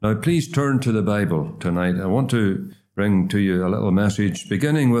Now please turn to the Bible tonight. I want to bring to you a little message,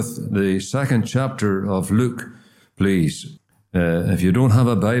 beginning with the 2nd chapter of Luke, please. If you don't have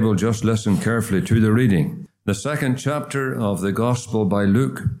a Bible, just listen carefully to the reading. The 2nd chapter of the Gospel by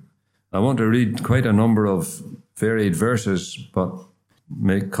Luke. I want to read quite a number of varied verses, but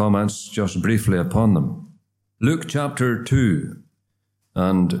make comments just briefly upon them. Luke chapter 2,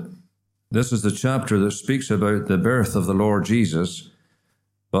 and this is the chapter that speaks about the birth of the Lord Jesus.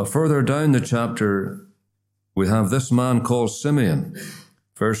 But further down the chapter, we have this man called Simeon.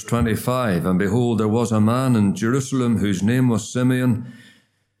 Verse 25, and behold, there was a man in Jerusalem whose name was Simeon,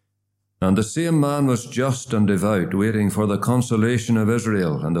 and the same man was just and devout, waiting for the consolation of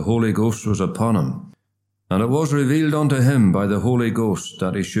Israel, and the Holy Ghost was upon him. And it was revealed unto him by the Holy Ghost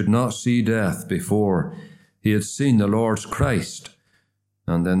that he should not see death before he had seen the Lord's Christ.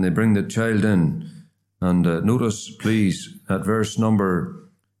 And then they bring the child in. And notice, please, at verse number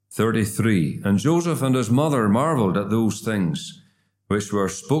 33, and Joseph and his mother marveled at those things which were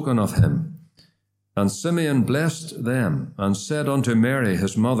spoken of him. And Simeon blessed them, and said unto Mary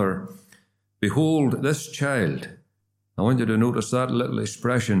his mother, Behold, this child. I want you to notice that little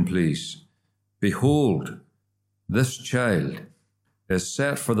expression, please. Behold, this child is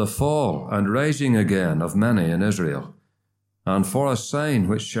set for the fall and rising again of many in Israel, and for a sign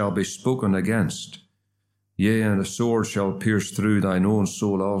which shall be spoken against. Yea, and a sword shall pierce through thine own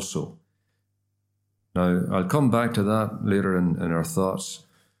soul also. Now, I'll come back to that later in our thoughts.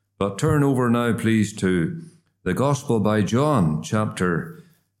 But turn over now, please, to the Gospel by John, chapter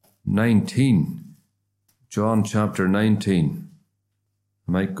 19. John, chapter 19.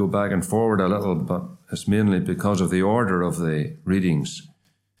 I might go back and forward a little, but it's mainly because of the order of the readings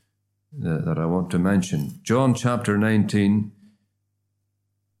that I want to mention. John, chapter 19,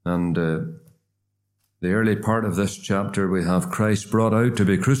 and the early part of this chapter, we have Christ brought out to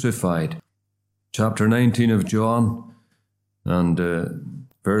be crucified. Chapter 19 of John, and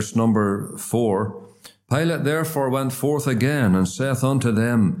verse number 4. Pilate therefore went forth again, and saith unto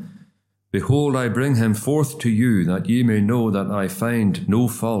them, Behold, I bring him forth to you, that ye may know that I find no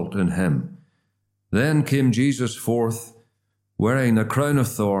fault in him. Then came Jesus forth, wearing the crown of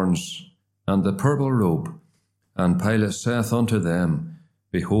thorns, and the purple robe. And Pilate saith unto them,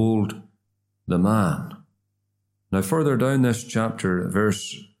 Behold, the man. Now further down this chapter,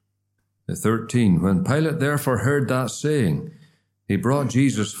 verse 13, when Pilate therefore heard that saying, he brought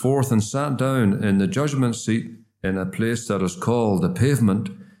Jesus forth and sat down in the judgment seat in a place that is called the Pavement,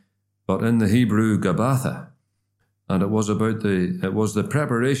 but in the Hebrew Gabbatha. And it was the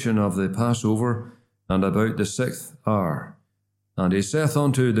preparation of the Passover, and about the 6th hour. And he saith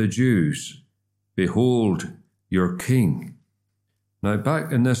unto the Jews, Behold your king. Now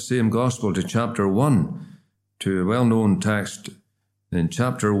back in this same gospel to chapter 1, to a well-known text in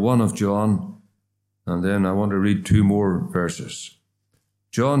chapter 1 of John, and then I want to read 2 more verses.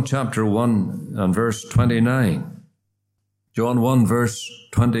 John chapter 1 and verse 29. John 1 verse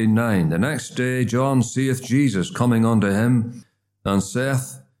 29. The next day John seeth Jesus coming unto him, and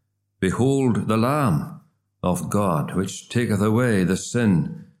saith, Behold the Lamb of God, which taketh away the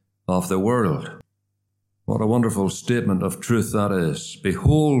sin of the world. What a wonderful statement of truth that is.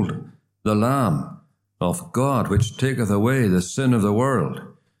 Behold the Lamb of God, which taketh away the sin of the world.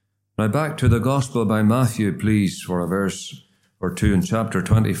 Now back to the Gospel by Matthew, please, for a verse or 2 in chapter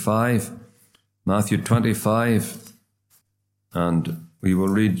 25. Matthew 25, and we will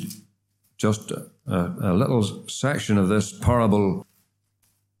read just a little section of this parable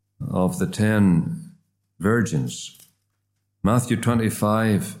of the 10 virgins. Matthew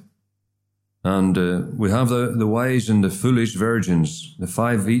 25, and we have the wise and the foolish virgins, the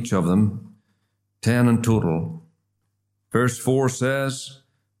 5 each of them, 10 in total. Verse 4 says,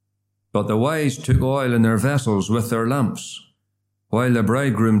 But the wise took oil in their vessels with their lamps. While the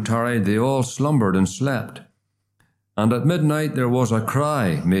bridegroom tarried, they all slumbered and slept. And at midnight there was a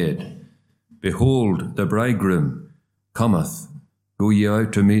cry made, Behold, the bridegroom cometh, go ye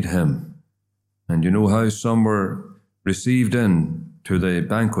out to meet him. And you know how some were received in to the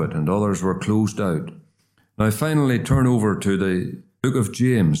banquet and others were closed out. Now finally turn over to the book of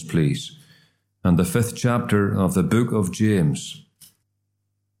James, please, and the 5th chapter of the book of James.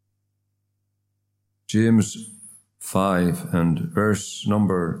 James 5 and verse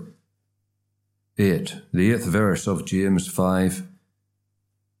number 8, the 8th verse of James 5.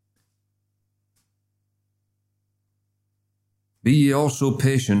 Be ye also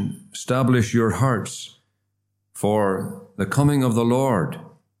patient, establish your hearts, for the coming of the Lord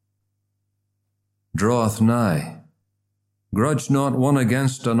draweth nigh. Grudge not one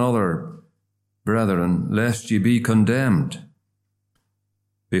against another, brethren, lest ye be condemned.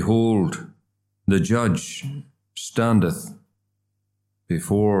 Behold, the judge standeth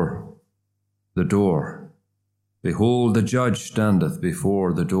before the door. Behold, the judge standeth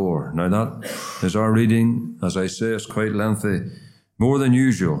before the door. Now that is our reading. As I say, it's quite lengthy, more than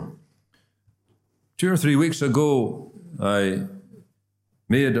usual. 2 or 3 weeks ago, I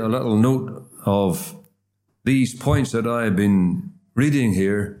made a little note of these points that I have been reading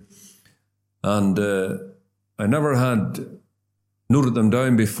here, and I never had noted them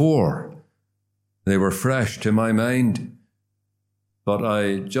down before. They were fresh to my mind, but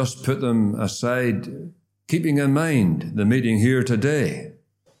I just put them aside, keeping in mind the meeting here today.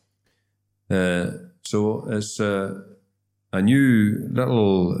 So it's a new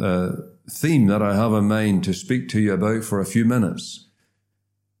little theme that I have in mind to speak to you about for a few minutes.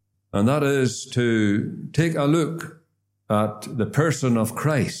 And that is to take a look at the person of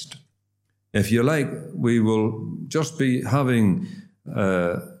Christ. If you like, we will just be having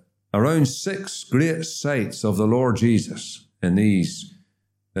around 6 great sights of the Lord Jesus in these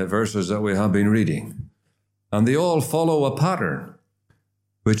verses that we have been reading. And they all follow a pattern,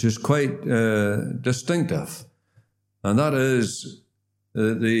 which is quite distinctive. And that is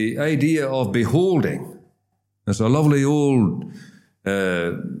the idea of beholding. It's a lovely old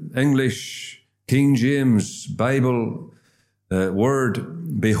English King James Bible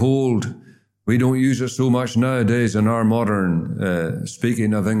word, behold. We don't use it so much nowadays in our modern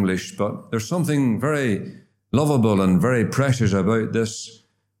speaking of English, but there's something very lovable and very precious about this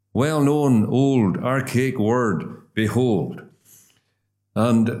well-known old archaic word, behold.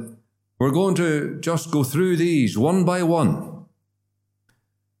 And we're going to just go through these one by one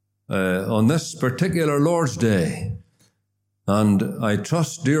on this particular Lord's Day. And I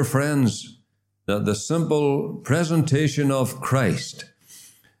trust, dear friends, that the simple presentation of Christ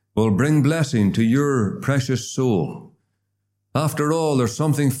will bring blessing to your precious soul. After all, there's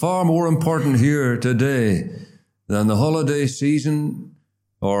something far more important here today than the holiday season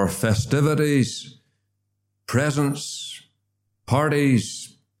or festivities, presents,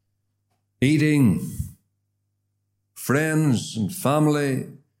 parties, eating, friends and family.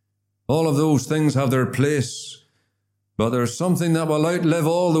 All of those things have their place, but there's something that will outlive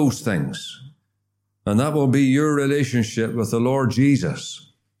all those things, and that will be your relationship with the Lord Jesus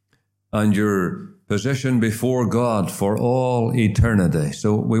and your position before God for all eternity.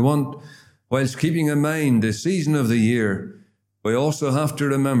 So we want, whilst keeping in mind the season of the year, we also have to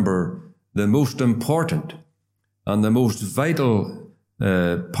remember the most important and the most vital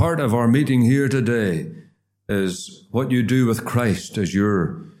part of our meeting here today is what you do with Christ as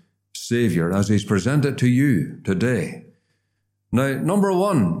your Savior, as He's presented to you today. Now, number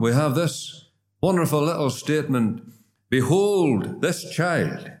 1, we have this wonderful little statement, behold this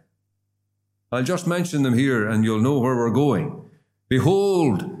child. I'll just mention them here and you'll know where we're going.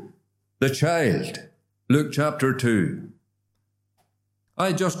 Behold the child, Luke chapter 2.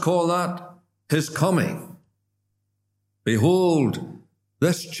 I just call that His coming. Behold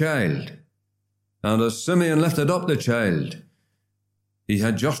this child. And as Simeon lifted up the child, he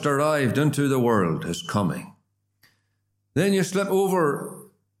had just arrived into the world, His coming. Then you slip over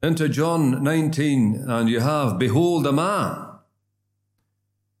into John 19 and you have, behold the man.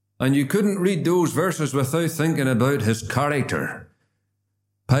 And you couldn't read those verses without thinking about His character.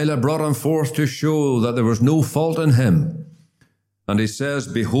 Pilate brought Him forth to show that there was no fault in Him. And He says,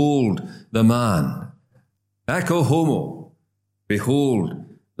 behold the man. Echo homo. Behold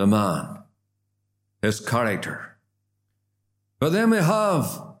the man. His character. But then we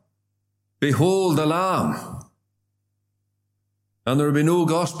have, behold the Lamb. And there will be no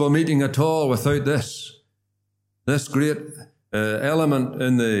gospel meeting at all without this great element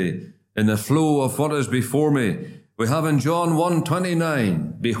in the flow of what is before me. We have in John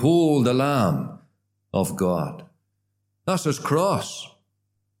 1:29, behold the Lamb of God. That's His cross.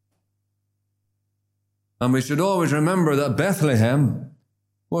 And we should always remember that Bethlehem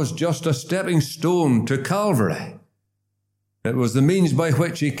was just a stepping stone to Calvary. It was the means by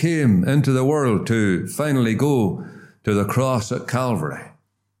which He came into the world to finally go to the cross at Calvary.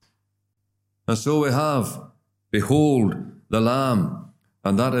 And so we have, behold the Lamb,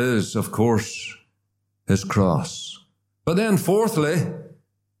 and that is, of course, His cross. But then fourthly,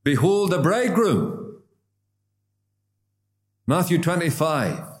 behold the bridegroom. Matthew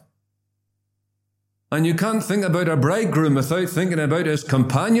 25. And you can't think about a bridegroom without thinking about his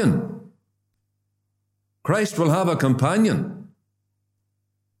companion. Christ will have a companion.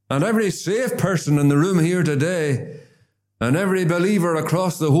 And every saved person in the room here today, and every believer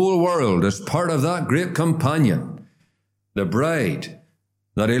across the whole world is part of that great companion, the bride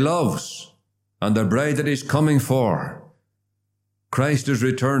that He loves and the bride that He's coming for. Christ is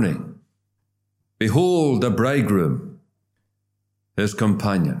returning. Behold the bridegroom, his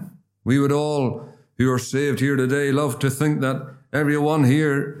companion. We would all who are saved here today love to think that everyone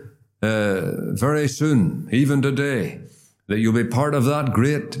here very soon, even today, that you'll be part of that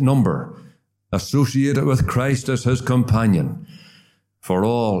great number associated with Christ as his companion for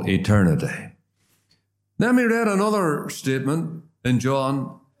all eternity. Then we read another statement in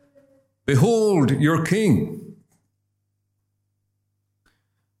John, behold your king.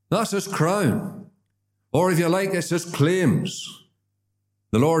 That's his crown. Or if you like, it's his claims.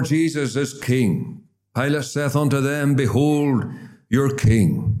 The Lord Jesus is king. Pilate saith unto them, behold your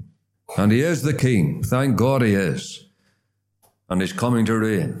king. And he is the king. Thank God he is. And he's coming to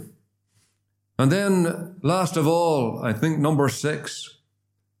reign. And then, last of all, I think number 6,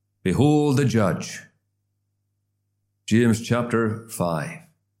 behold the judge. James chapter 5.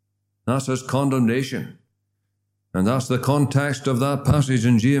 That's his condemnation. And that's the context of that passage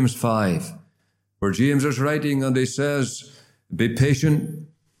in James 5, where James is writing and he says, be patient.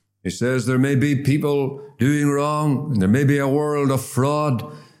 He says there may be people doing wrong, and there may be a world of fraud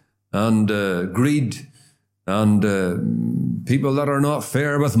and greed and people that are not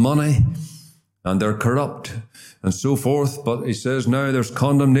fair with money, and they're corrupt and so forth. But he says now there's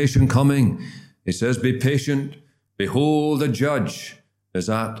condemnation coming. He says, be patient. Behold, the judge is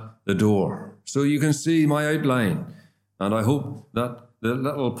at the door. So you can see my outline, and I hope that the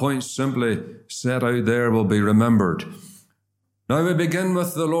little points simply set out there will be remembered. Now we begin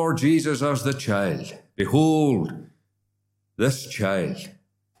with the Lord Jesus as the child. Behold, this child.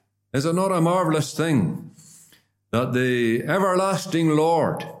 Is it not a marvelous thing that the everlasting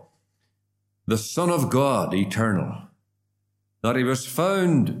Lord, the Son of God, eternal, that he was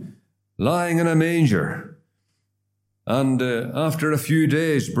found lying in a manger, and after a few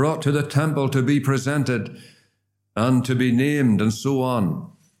days brought to the temple to be presented and to be named and so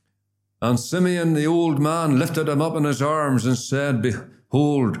on. And Simeon, the old man, lifted him up in his arms and said,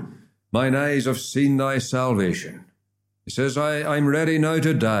 behold, mine eyes have seen thy salvation. He says, I'm ready now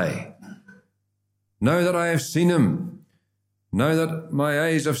to die. Now that I have seen him, now that my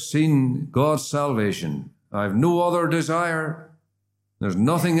eyes have seen God's salvation, I have no other desire. There's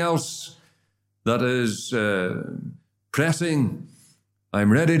nothing else that is pressing.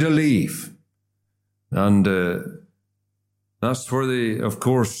 I'm ready to leave. And that's where of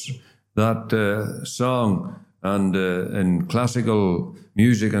course, that song and in classical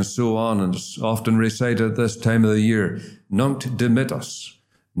music and so on, and it's often recited at this time of the year, Nunc dimittis,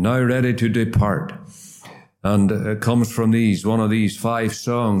 now ready to depart. And it comes from one of these 5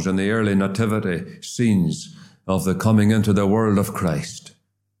 songs in the early nativity scenes of the coming into the world of Christ.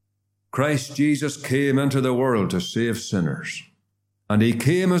 Christ Jesus came into the world to save sinners. And he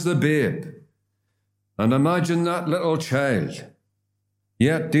came as the babe. And imagine that little child.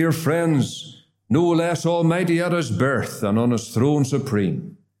 Yet, dear friends, no less almighty at his birth than on his throne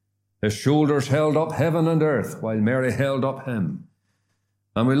supreme. His shoulders held up heaven and earth while Mary held up him.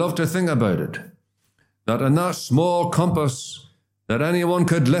 And we love to think about it, that in that small compass that anyone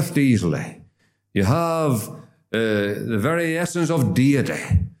could lift easily, you have the very essence of deity,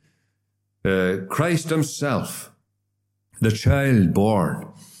 Christ himself, the child born,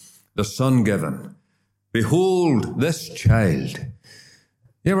 the son given. Behold this child.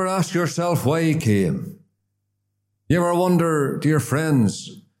 You ever ask yourself why he came? You ever wonder, dear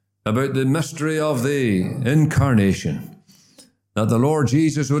friends, about the mystery of the incarnation, that the Lord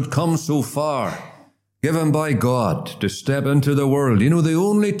Jesus would come so far, given by God, to step into the world? You know, the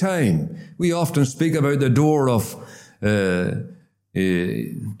only time we often speak about the door of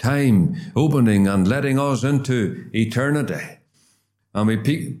time opening and letting us into eternity. And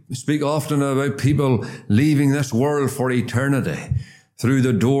we speak often about people leaving this world for eternity through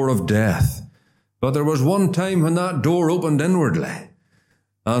the door of death. But there was one time when that door opened inwardly,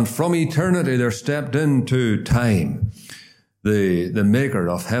 and from eternity there stepped into time the maker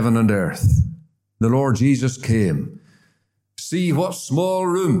of heaven and earth. The Lord Jesus came. See what small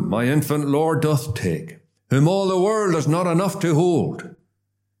room my infant Lord doth take, whom all the world is not enough to hold.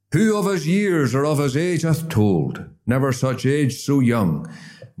 Who of his years or of his age hath told? Never such age so young,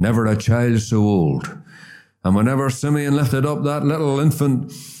 never a child so old. And whenever Simeon lifted up that little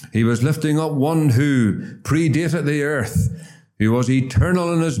infant, he was lifting up one who predated the earth, who was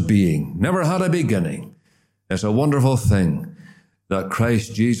eternal in his being, never had a beginning. It's a wonderful thing that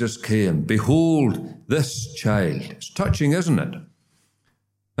Christ Jesus came. Behold this child. It's touching, isn't it?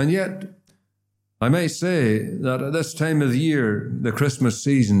 And yet, I may say that at this time of the year, the Christmas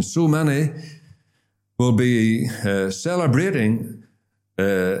season, so many will be celebrating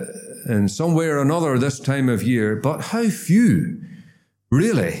in some way or another this time of year, but how few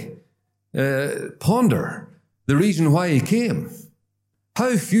really ponder the reason why he came.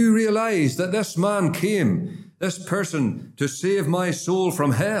 How few realize that this man came, this person, to save my soul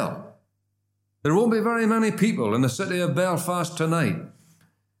from hell. There won't be very many people in the city of Belfast tonight,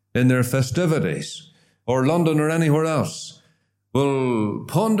 in their festivities, or London or anywhere else, will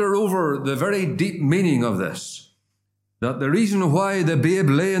ponder over the very deep meaning of this, that the reason why the babe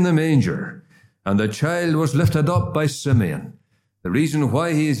lay in the manger and the child was lifted up by Simeon, the reason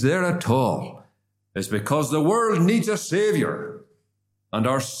why he is there at all, is because the world needs a Saviour, and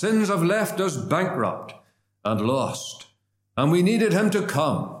our sins have left us bankrupt and lost, and we needed him to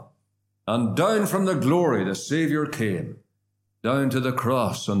come. And down from the glory the Saviour came, down to the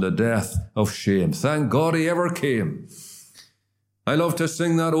cross and the death of shame. Thank God he ever came. I love to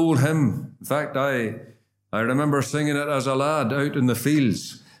sing that old hymn. In fact, I remember singing it as a lad out in the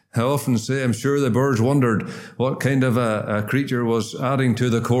fields. I often say, I'm sure the birds wondered what kind of a creature was adding to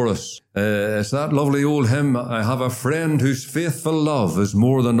the chorus. It's that lovely old hymn, I have a friend whose faithful love is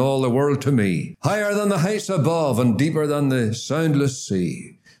more than all the world to me, higher than the heights above and deeper than the soundless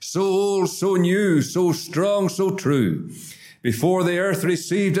sea. So old, so new, so strong, so true. Before the earth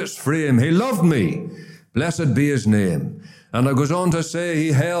received its frame, he loved me. Blessed be his name. And it goes on to say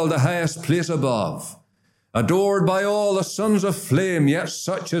he held the highest place above. Adored by all the sons of flame, yet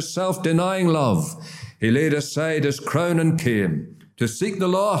such his self-denying love. He laid aside his crown and came to seek the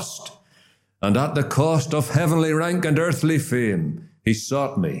lost. And at the cost of heavenly rank and earthly fame, he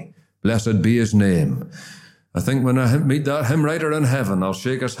sought me. Blessed be his name. I think when I meet that hymn writer in heaven, I'll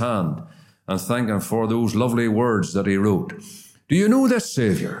shake his hand and thank him for those lovely words that he wrote. Do you know this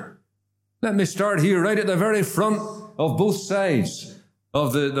Saviour? Let me start here right at the very front of both sides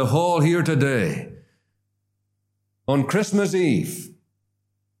of the hall here today. On Christmas Eve,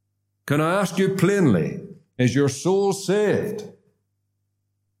 can I ask you plainly, is your soul saved?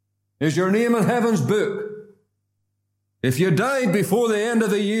 Is your name in heaven's book? If you died before the end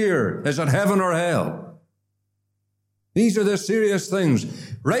of the year, is it heaven or hell? These are the serious things,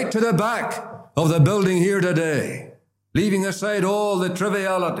 right to the back of the building here today, leaving aside all the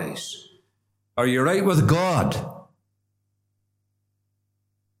trivialities. Are you right with God?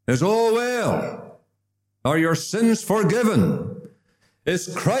 Is all well? Are your sins forgiven?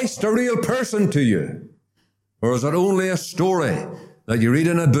 Is Christ a real person to you? Or is it only a story that you read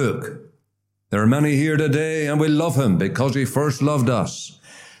in a book? There are many here today, and we love him because he first loved us.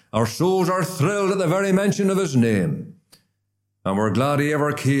 Our souls are thrilled at the very mention of his name. And we're glad he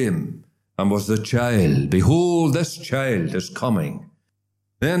ever came and was the child. Behold, this child is coming.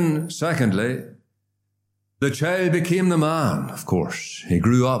 Then, secondly, the child became the man, of course. He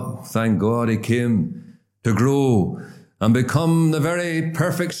grew up. Thank God he came to grow and become the very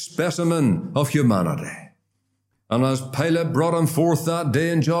perfect specimen of humanity. And as Pilate brought him forth that day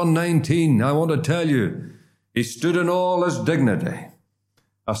in John 19, I want to tell you, he stood in all his dignity.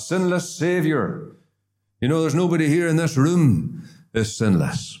 A sinless Saviour. You know, there's nobody here in this room is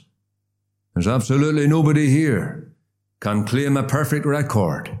sinless. There's absolutely nobody here can claim a perfect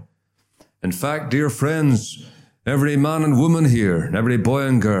record. In fact, dear friends, every man and woman here, every boy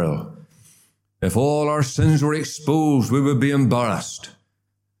and girl, if all our sins were exposed, we would be embarrassed.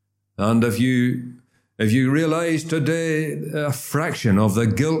 And if you realize today a fraction of the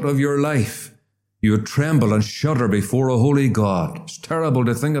guilt of your life, you would tremble and shudder before a holy God. It's terrible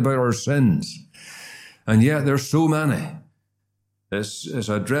to think about our sins. And yet there's so many. It's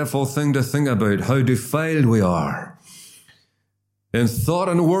a dreadful thing to think about how defiled we are in thought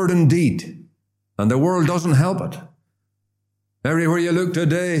and word and deed. And the world doesn't help it. Everywhere you look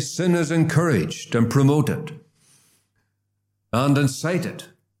today, sin is encouraged and promoted and incited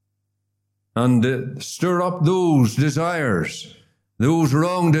and stir up those desires, those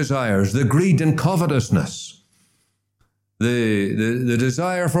wrong desires, the greed and covetousness, the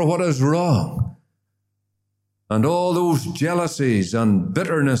desire for what is wrong. And all those jealousies and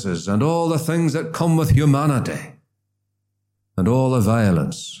bitternesses and all the things that come with humanity and all the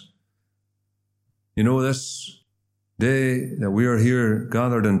violence. You know, this day that we are here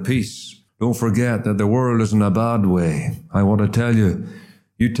gathered in peace, don't forget that the world is in a bad way. I want to tell you,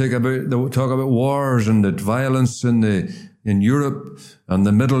 you talk about wars and the violence in Europe and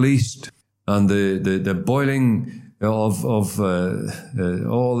the Middle East and the boiling of all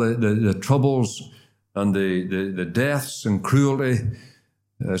the troubles and the deaths and cruelty.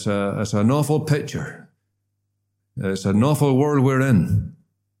 It's an awful picture. It's an awful world we're in.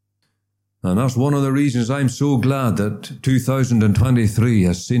 And that's one of the reasons I'm so glad that 2023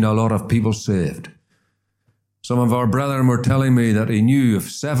 has seen a lot of people saved. Some of our brethren were telling me that he knew of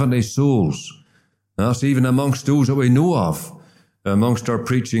 70 souls. And that's even amongst those that we know of, amongst our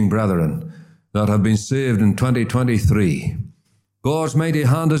preaching brethren that have been saved in 2023. God's mighty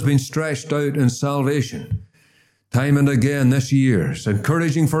hand has been stretched out in salvation time and again this year. It's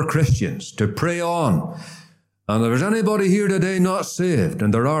encouraging for Christians to pray on. And if there's anybody here today not saved,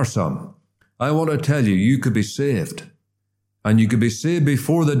 and there are some, I want to tell you, you could be saved. And you could be saved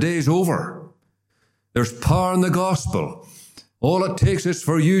before the day's over. There's power in the gospel. All it takes is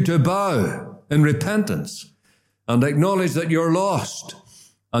for you to bow in repentance and acknowledge that you're lost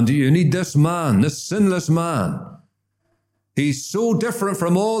and that you need this man, this sinless man. He's so different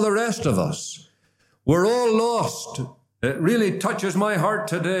from all the rest of us. We're all lost. It really touches my heart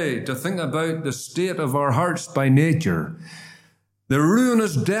today to think about the state of our hearts by nature. The ruin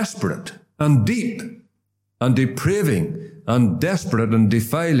is desperate and deep and depraving and desperate and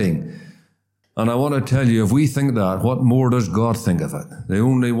defiling. And I want to tell you, if we think that, what more does God think of it? The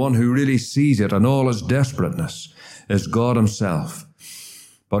only one who really sees it and all its desperateness is God himself.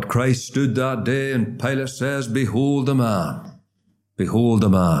 But Christ stood that day and Pilate says, behold the man. Behold the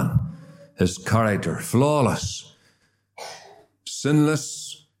man. His character, flawless,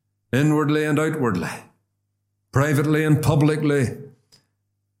 sinless, inwardly and outwardly, privately and publicly.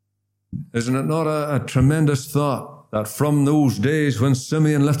 Isn't it not a tremendous thought that from those days when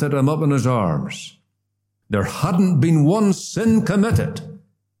Simeon lifted him up in his arms, there hadn't been one sin committed?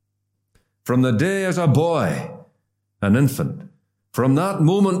 From the day as a boy, an infant, from that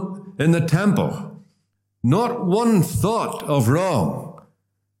moment in the temple, not one thought of wrong,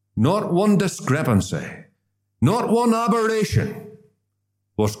 not one discrepancy, not one aberration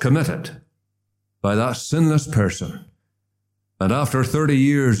was committed by that sinless person. And after 30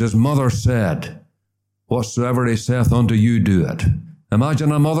 years, his mother said, whatsoever he saith unto you, do it.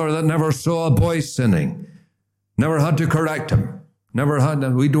 Imagine a mother that never saw a boy sinning, never had to correct him,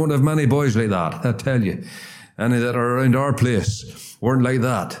 we don't have many boys like that, I tell you. Any that are around our place weren't like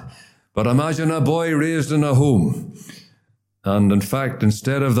that. But imagine a boy raised in a home. And in fact,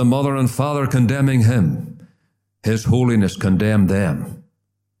 instead of the mother and father condemning him, His holiness condemned them.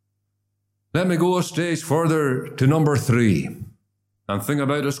 Let me go a stage further to number 3 and think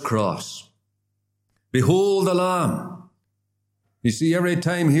about His cross. Behold the Lamb. You see, every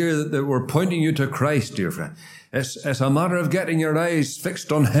time here that we're pointing you to Christ, dear friend, it's a matter of getting your eyes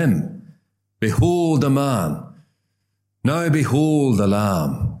fixed on Him. Behold the man. Now behold the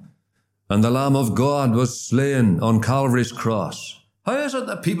Lamb. And the Lamb of God was slain on Calvary's cross. How is it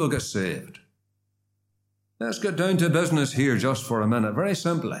that people get saved? Let's get down to business here just for a minute, very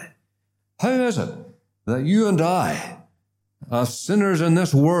simply. How is it that you and I, as sinners in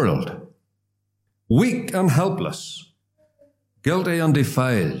this world, weak and helpless, guilty and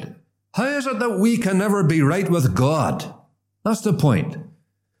defiled, how is it that we can never be right with God? That's the point.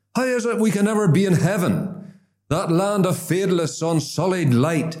 How is it we can never be in heaven, that land of fadeless, unsullied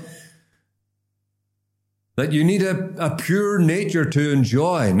light, that you need a pure nature to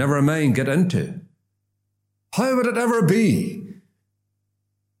enjoy, never mind get into? How would it ever be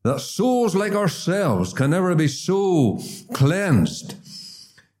that souls like ourselves can never be so cleansed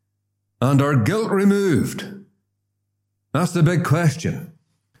and our guilt removed? That's the big question.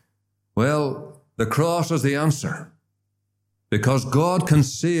 Well, the cross is the answer, because God can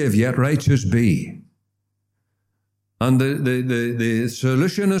save yet righteous be. And the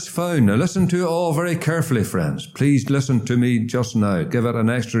solution is found. Now listen to it all very carefully, friends. Please listen to me just now. Give it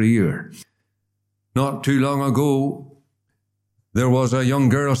an extra ear. Not too long ago, there was a young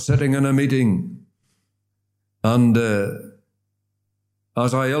girl sitting in a meeting, and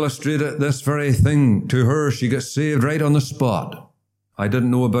as I illustrated this very thing to her, she got saved right on the spot. I didn't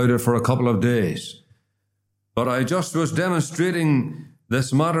know about it for a couple of days, but I just was demonstrating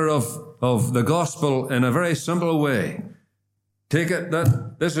this matter of the gospel in a very simple way. Take it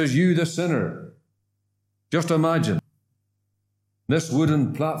that this is you, the sinner. Just imagine this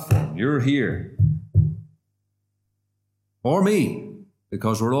wooden platform. You're here. Or me,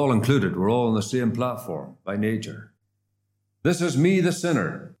 because we're all included. We're all on the same platform by nature. This is me, the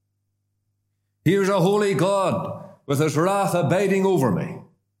sinner. Here's a holy God with His wrath abiding over me.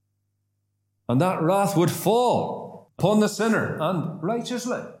 And that wrath would fall upon the sinner, and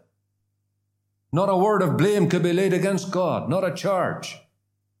righteously. Not a word of blame could be laid against God, not a charge.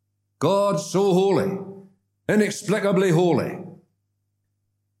 God so holy, inexplicably holy.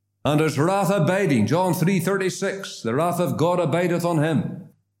 And His wrath abiding, John 3:36, the wrath of God abideth on Him.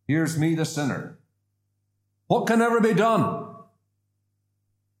 Here's me, the sinner. What can ever be done?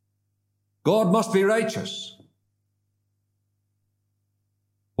 God must be righteous.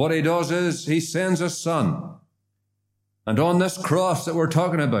 What He does is He sends His Son. And on this cross that we're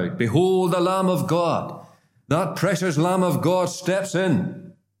talking about, behold the Lamb of God that precious Lamb of God steps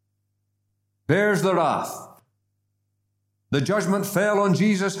in, bears the wrath. The judgment fell on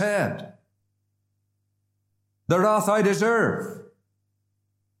Jesus' head. The wrath I deserve.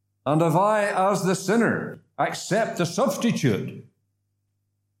 And if I, as the sinner, accept the substitute,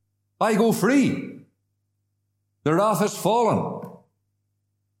 I go free. The wrath has fallen.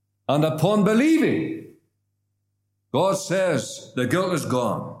 And upon believing, God says the guilt is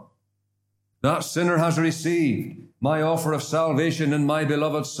gone. That sinner has received my offer of salvation in my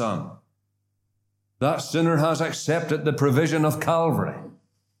beloved Son. That sinner has accepted the provision of Calvary.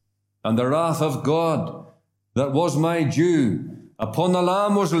 And the wrath of God that was my due upon the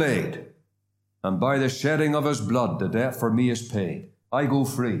Lamb was laid. And by the shedding of his blood, the debt for me is paid. I go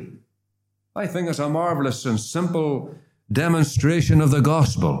free. I think it's a marvelous and simple demonstration of the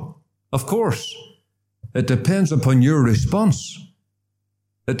gospel. Of course, it depends upon your response.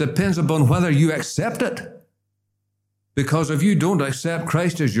 It depends upon whether you accept it. Because if you don't accept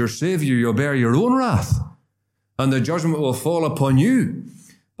Christ as your Savior, you'll bear your own wrath, and the judgment will fall upon you.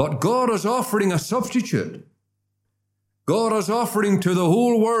 But God is offering a substitute. God is offering to the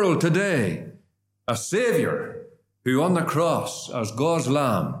whole world today a Savior who on the cross, as God's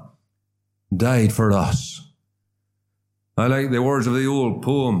Lamb, died for us. I like the words of the old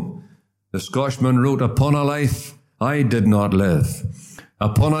poem the Scotchman wrote, "Upon a life I did not live,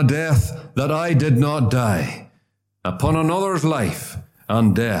 upon a death that I did not die, upon another's life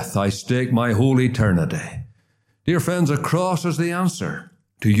and death I stake my whole eternity." Dear friends, a cross is the answer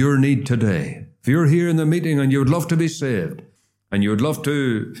to your need today. If you're here in the meeting and you would love to be saved, and you would love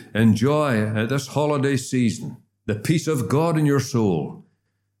to enjoy this holiday season the peace of God in your soul,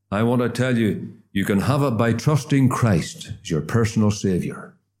 I want to tell you, you can have it by trusting Christ as your personal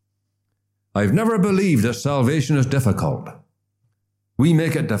Savior. I've never believed that salvation is difficult. We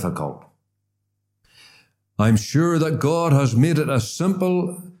make it difficult. I'm sure that God has made it as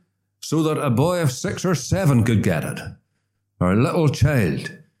simple so that a boy of 6 or 7 could get it, or a little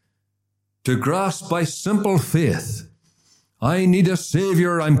child, to grasp by simple faith. I need a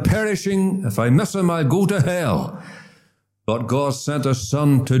Savior, I'm perishing, if I miss him I'll go to hell. But God sent his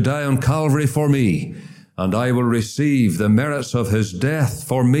Son to die on Calvary for me, and I will receive the merits of his death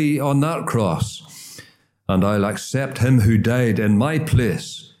for me on that cross, and I'll accept him who died in my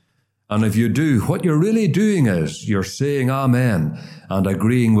place. And if you do, what you're really doing is you're saying amen and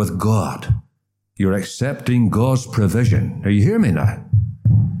agreeing with God. You're accepting God's provision. Now you hear me now?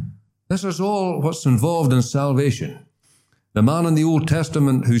 This is all what's involved in salvation. The man in the Old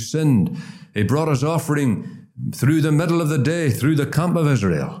Testament who sinned, he brought his offering through the middle of the day, through the camp of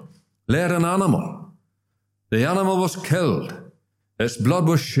Israel, led an animal. The animal was killed. Its blood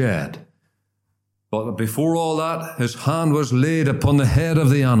was shed. But before all that, his hand was laid upon the head of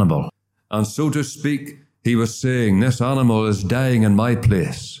the animal. And so to speak, he was saying, this animal is dying in my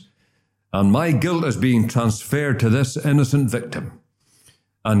place. And my guilt is being transferred to this innocent victim.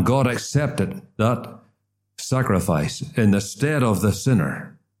 And God accepted that sacrifice in the stead of the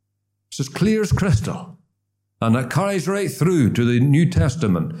sinner. It's as clear as crystal. And it carries right through to the New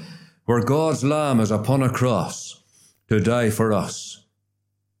Testament, where God's Lamb is upon a cross to die for us.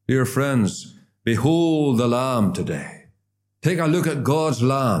 Dear friends, behold the Lamb today. Take a look at God's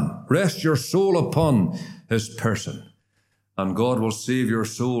Lamb. Rest your soul upon his person, and God will save your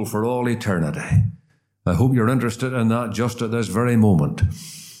soul for all eternity. I hope you're interested in that just at this very moment.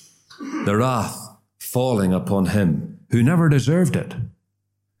 The wrath falling upon him who never deserved it.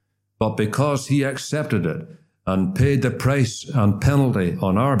 But because he accepted it and paid the price and penalty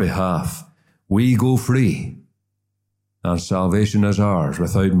on our behalf, we go free. And salvation is ours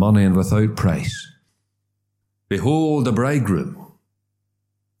without money and without price. Behold the bridegroom.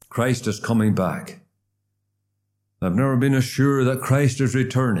 Christ is coming back. I've never been as sure that Christ is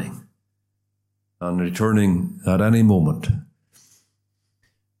returning, and returning at any moment.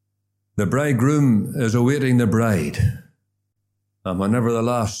 The bridegroom is awaiting the bride. And whenever the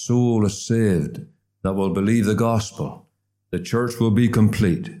last soul is saved that will believe the gospel, the church will be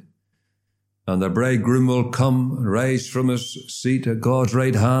complete. And the bridegroom will come, rise from his seat at God's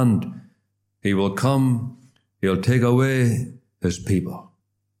right hand. He will come, he'll take away his people.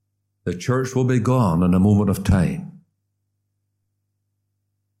 The church will be gone in a moment of time.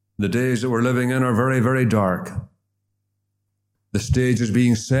 The days that we're living in are very, very dark. The stage is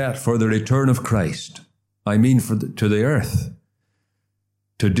being set for the return of Christ. I mean to the earth,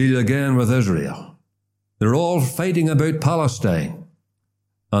 to deal again with Israel. They're all fighting about Palestine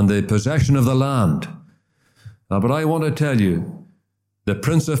and the possession of the land. But I want to tell you, the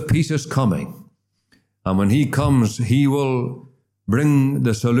Prince of Peace is coming. And when he comes, he will bring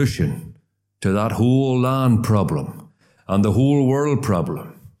the solution to that whole land problem and the whole world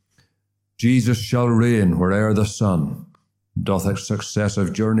problem. Jesus shall reign where'er the sun doth its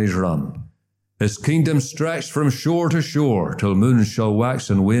successive journeys run. His kingdom stretched from shore to shore, till moons shall wax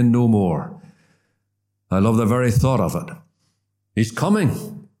and wane no more. I love the very thought of it. He's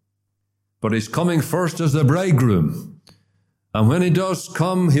coming, but he's coming first as the bridegroom. And when he does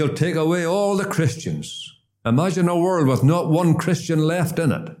come, he'll take away all the Christians. Imagine a world with not one Christian left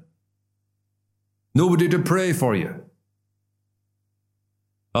in it. Nobody to pray for you.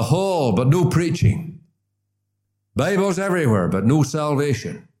 A hall, but no preaching. Bibles everywhere, but no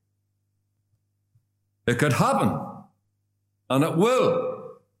salvation. It could happen, and it will.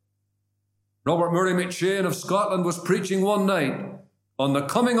 Robert Murray McShane of Scotland was preaching one night on the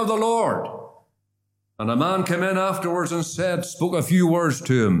coming of the Lord. And a man came in afterwards and spoke a few words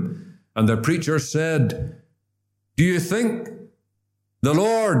to him. And the preacher said, "Do you think the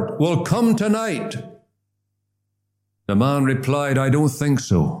Lord will come tonight?" The man replied, "I don't think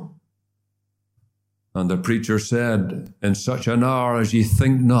so." And the preacher said, "In such an hour as ye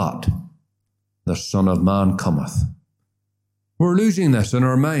think not, the Son of Man cometh." We're losing this in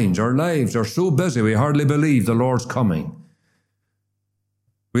our minds. Our lives are so busy we hardly believe the Lord's coming.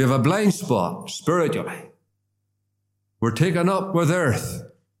 We have a blind spot spiritually. We're taken up with earth.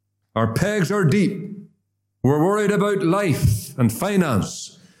 Our pegs are deep. We're worried about life and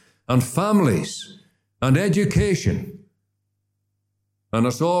finance and families and education. And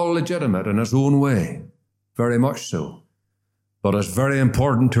it's all legitimate in its own way, very much so. But it's very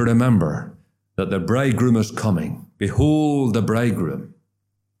important to remember that the bridegroom is coming. Behold the bridegroom.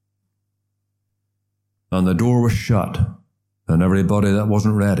 And the door was shut, and everybody that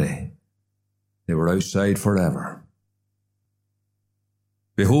wasn't ready, they were outside forever.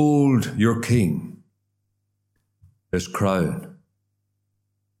 Behold your King, his crown.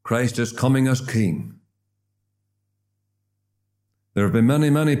 Christ is coming as King. There have been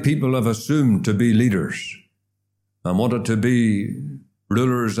many people have assumed to be leaders and wanted to be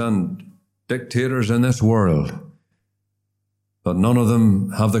rulers and dictators in this world, but none of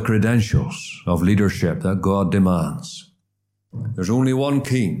them have the credentials of leadership that God demands. There's only one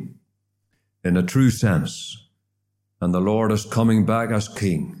King in a true sense, and the Lord is coming back as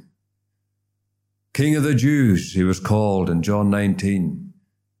King. King of the Jews, he was called in John 19.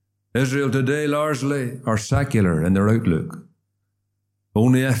 Israel today largely are secular in their outlook.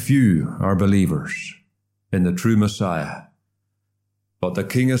 Only a few are believers in the true Messiah. But the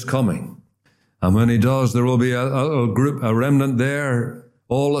King is coming. And when he does, there will be a little group, a remnant there.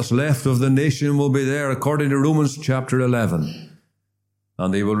 All that's left of the nation will be there, according to Romans chapter 11.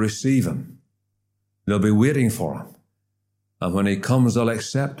 And they will receive him. They'll be waiting for him. And when he comes, they'll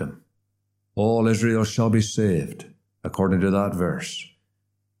accept him. All Israel shall be saved, according to that verse.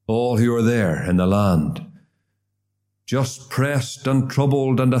 All who are there in the land, just pressed and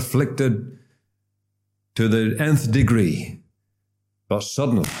troubled and afflicted to the nth degree. But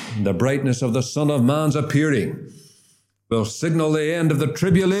suddenly, the brightness of the Son of Man's appearing will signal the end of the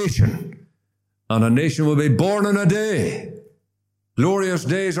tribulation, and a nation will be born in a day. Glorious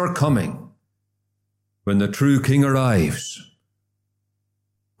days are coming when the true King arrives.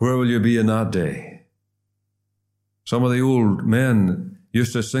 Where will you be in that day? Some of the old men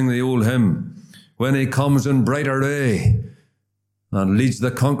used to sing the old hymn, "When he comes in bright array and leads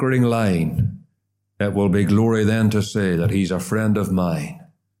the conquering line, it will be glory then to say that he's a friend of mine.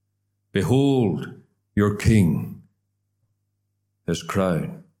 Behold your King, his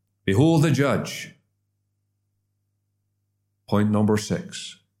crown. Behold the judge." Point number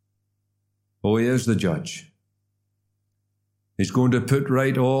 6. Oh, he is the judge. He's going to put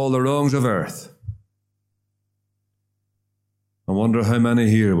right all the wrongs of earth. I wonder how many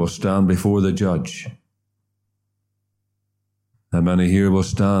here will stand before the judge. How many here will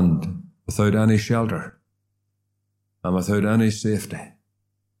stand without any shelter and without any safety?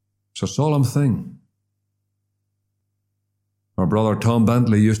 It's a solemn thing. Our brother Tom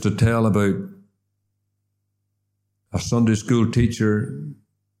Bentley used to tell about a Sunday school teacher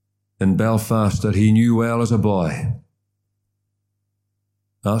in Belfast that he knew well as a boy.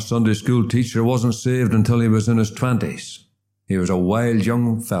 That Sunday school teacher wasn't saved until he was in his 20s. He was a wild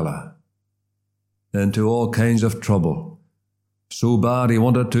young fella, into all kinds of trouble. So bad he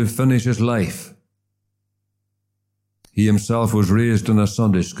wanted to finish his life. He himself was raised in a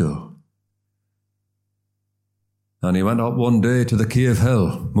Sunday school. And he went up one day to the Cave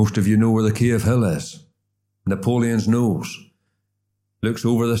Hill. Most of you know where the Cave Hill is. Napoleon's nose. Looks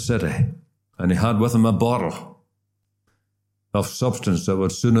over the city. And he had with him a bottle of substance that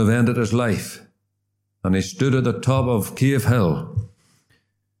would soon have ended his life. And he stood at the top of Cave Hill.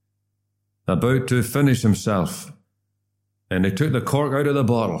 about to finish himself, and he took the cork out of the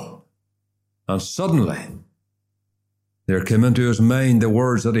bottle, and suddenly there came into his mind the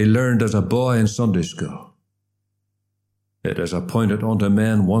words that he learned as a boy in Sunday school. It is appointed unto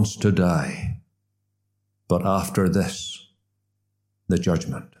men once to die, but after this, the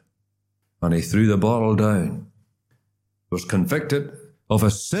judgment. And he threw the bottle down, was convicted of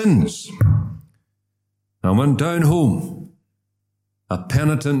his sins, and went down home, a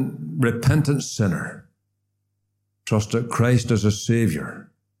penitent, repentant sinner, trusted Christ as a Saviour,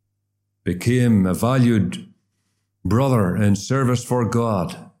 became a valued brother in service for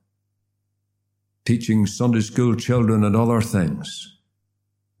God, teaching Sunday school children and other things.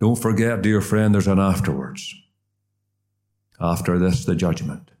 Don't forget, dear friend, there's an afterwards. After this, the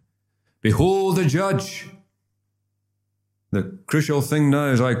judgment. Behold the judge. The crucial thing now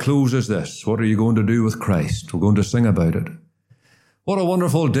as I close is this. What are you going to do with Christ? We're going to sing about it. What a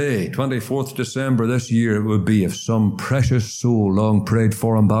wonderful day, 24th December this year it would be if some precious soul long prayed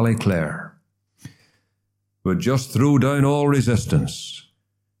for in Ballyclare would just throw down all resistance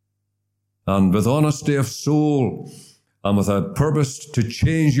and with honesty of soul and with a purpose to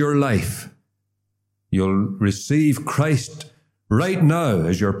change your life, you'll receive Christ right now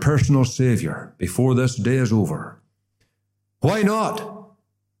as your personal Saviour before this day is over. Why not?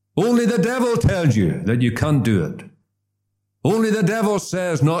 Only the devil tells you that you can't do it. Only the devil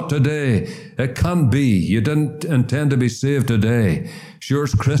says, not today. It can't be. You didn't intend to be saved today. Sure,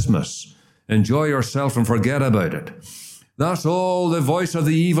 it's Christmas. Enjoy yourself and forget about it. That's all the voice of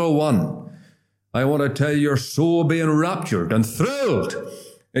the evil one. I want to tell you, your soul being raptured and thrilled.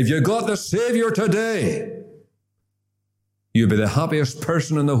 If you got the Saviour today, you'll be the happiest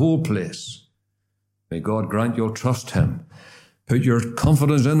person in the whole place. May God grant you'll trust him. Put your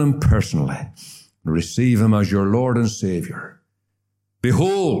confidence in him personally. Receive him as your Lord and Saviour.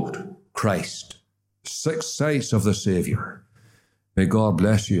 Behold Christ, 6 sights of the Saviour. May God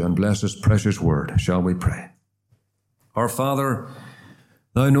bless you and bless his precious word. Shall we pray? Our Father,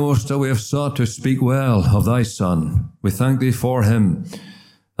 thou knowest that we have sought to speak well of thy Son. We thank thee for him,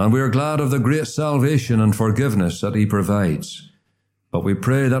 and we are glad of the great salvation and forgiveness that he provides. But we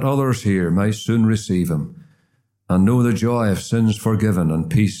pray that others here might soon receive him and know the joy of sins forgiven and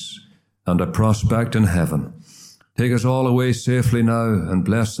peace and a prospect in heaven. Take us all away safely now, and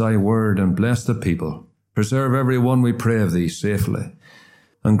bless thy word, and bless the people. Preserve every one, we pray of thee, safely.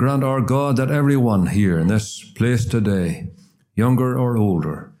 And grant, our God, that every one here in this place today, younger or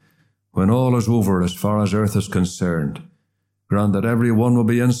older, when all is over as far as earth is concerned, grant that every one will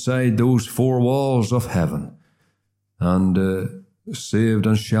be inside those 4 walls of heaven, and saved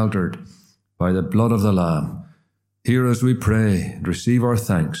and sheltered by the blood of the Lamb. Hear as we pray, and receive our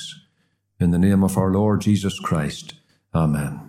thanks. In the name of our Lord Jesus Christ. Amen.